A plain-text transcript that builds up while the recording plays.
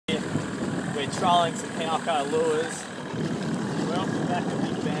we're trolling some Pinocchio lures. We're off the back of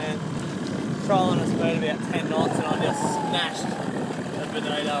Big Ben, trolling a speed about 10 knots, and I just smashed a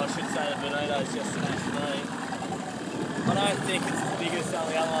bonito. I should say the bonito's just smashed me. I don't think it's as big as some of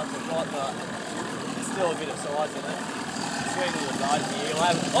the other ones we've got, but there's still a bit of size in it. Swing to the boat here. You'll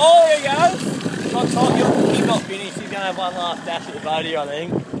have, oh, there he goes! On top, he's not finished. He's going to have one last dash at the boat here, I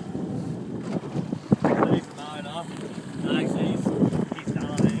think. He's the motor. No, actually, he's done,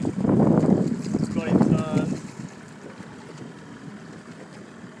 I think. He's got him turned.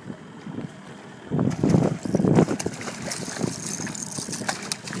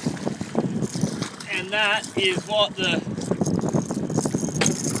 And that is what the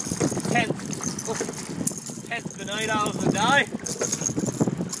 10th bonito of the day.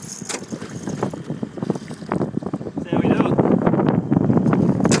 That's how we do it.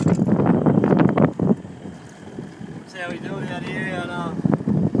 That's how we do it out here on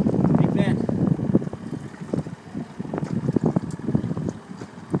Big Ben.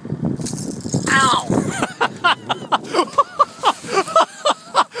 Ow!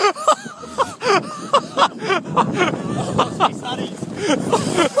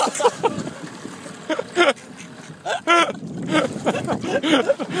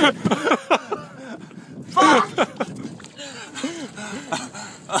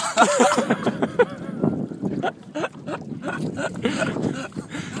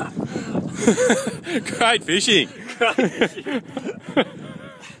 Great fishing. Great fishing.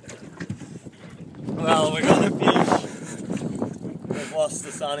 Well, we're gonna fish. We've lost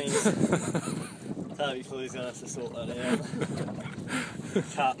the sunnies. Toby Flu's gonna have to sort that out.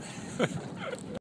 Cut.